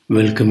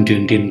Welcome to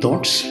Indian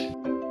Thoughts,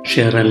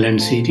 Share and Learn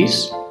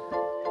series,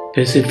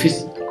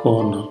 Pacifists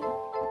Corner,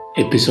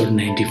 episode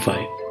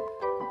 95.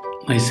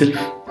 Myself,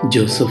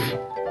 Joseph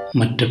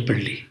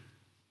Mattapalli.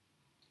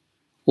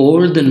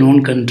 All the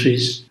known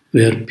countries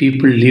where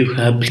people live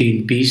happily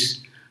in peace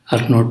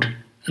are not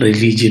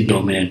religion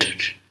dominated.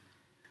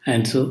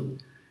 And so,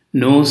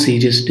 no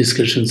serious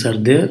discussions are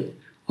there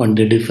on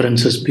the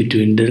differences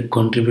between the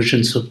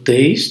contributions of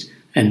theists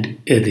and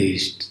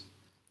atheists.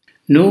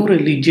 No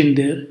religion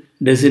there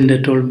doesn't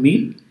at all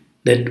mean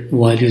that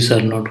values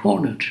are not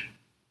honored.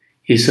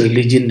 Is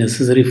religion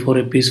necessary for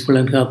a peaceful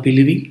and happy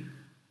living?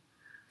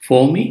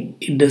 For me,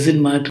 it doesn't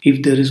matter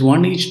if there is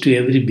one each to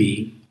every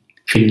being.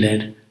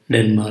 Finland,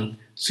 Denmark,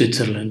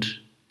 Switzerland.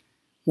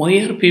 Why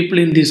are people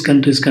in these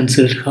countries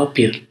considered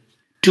happier?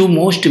 Two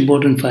most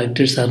important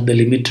factors are the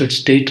limited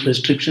state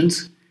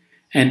restrictions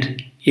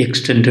and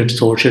extended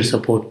social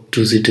support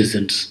to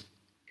citizens.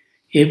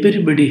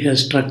 Everybody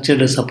has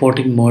structured a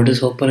supporting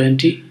modus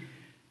operandi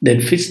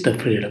that fits the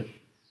freedom.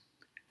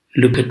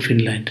 Look at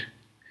Finland.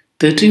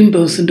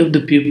 13% of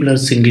the people are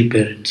single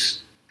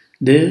parents.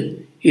 There,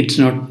 it's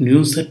not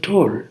news at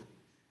all.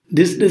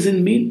 This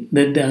doesn't mean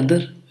that the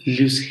other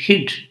lives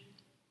hid.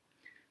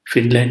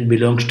 Finland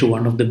belongs to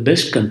one of the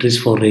best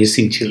countries for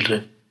raising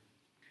children.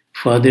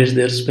 Fathers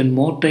there spend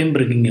more time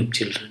bringing up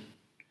children.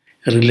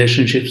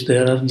 Relationships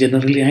there are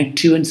generally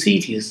active and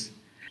serious,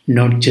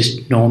 not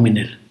just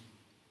nominal.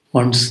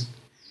 Once,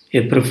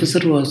 a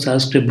professor was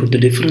asked about the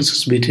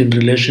differences between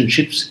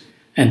relationships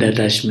and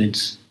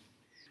attachments.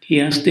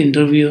 He asked the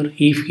interviewer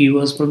if he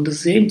was from the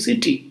same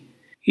city.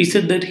 He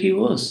said that he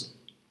was.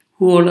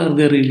 Who all are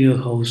there in your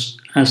house?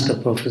 Asked the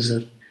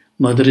professor.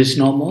 Mother is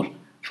no more,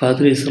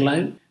 father is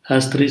alive,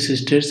 has 3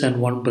 sisters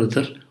and 1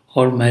 brother,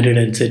 all married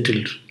and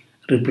settled,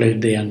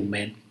 replied the young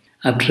man.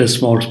 After a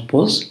small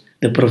pause,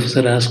 the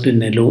professor asked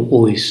in a low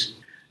voice,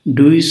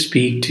 Do you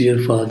speak to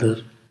your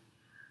father?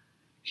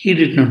 He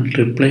did not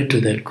reply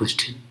to that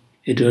question.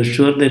 It was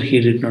sure that he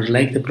did not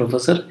like the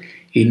professor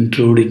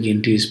intruding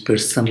into his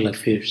personal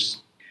affairs.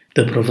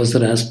 The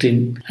professor asked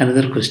him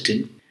another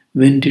question.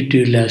 When did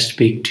you last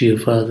speak to your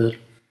father?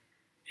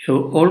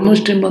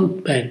 Almost a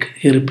month back,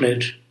 he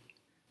replied.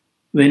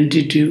 When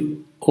did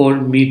you all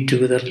meet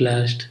together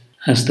last?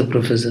 Asked the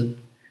professor.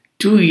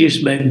 2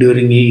 years back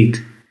during Eid.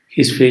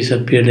 His face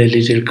appeared a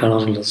little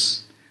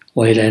colorless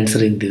while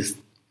answering this.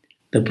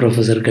 The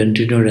professor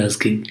continued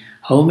asking,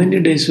 How many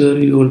days were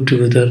you all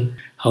together?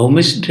 How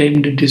much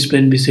time did you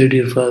spend beside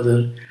your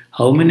father?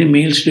 How many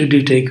meals did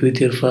you take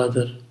with your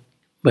father?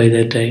 By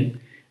that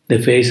time, the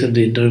face of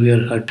the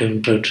interviewer had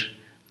turned red.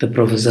 The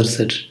professor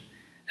said,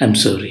 I'm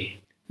sorry.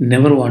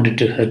 Never wanted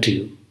to hurt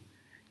you.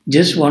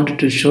 Just wanted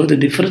to show the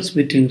difference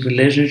between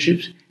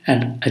relationships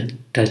and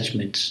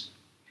attachments.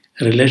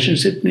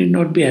 Relationships need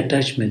not be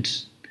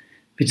attachments,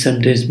 which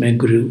sometimes may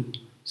grow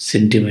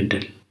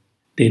sentimental.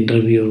 The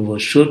interviewer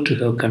was sure to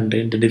have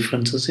contained the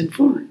differences in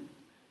full.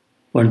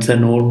 Once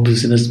an old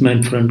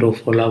businessman friend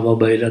of Olavo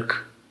Bilac,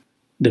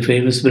 the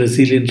famous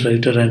Brazilian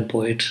writer and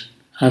poet,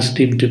 asked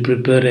him to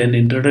prepare an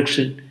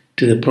introduction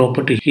to the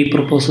property he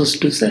proposes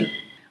to sell.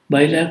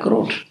 Bilac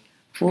wrote,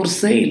 For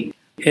sale,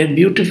 a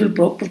beautiful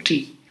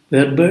property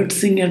where birds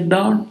sing at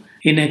dawn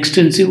in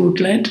extensive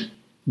woodland,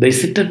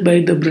 bisected by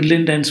the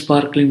brilliant and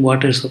sparkling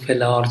waters of a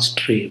large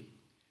stream.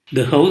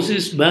 The house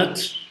is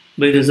bathed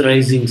by the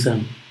rising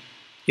sun.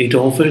 It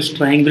offers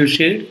triangle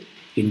shade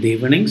in the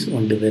evenings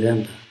on the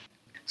veranda.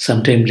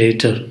 Sometime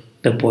later,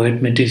 the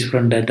poet met his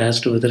friend and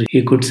asked whether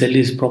he could sell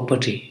his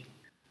property.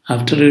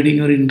 After reading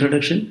your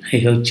introduction, I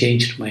have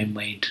changed my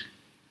mind.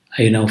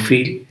 I now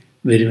feel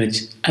very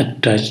much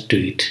attached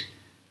to it,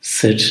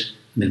 said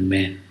the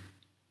man.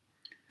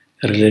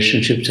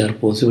 Relationships are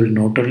possible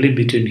not only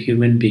between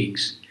human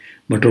beings,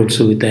 but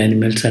also with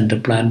animals and the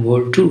plant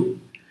world too.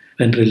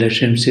 When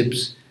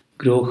relationships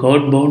grow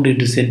hard-bound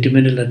into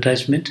sentimental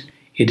attachment,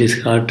 it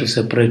is hard to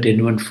separate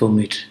anyone from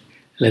it.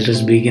 Let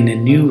us begin a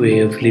new way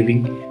of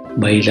living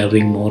by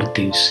loving more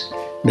things.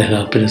 The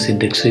happiness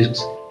index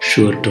is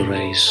sure to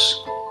rise.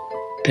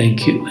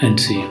 Thank you and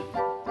see you.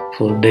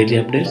 For daily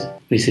updates,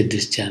 visit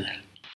this channel.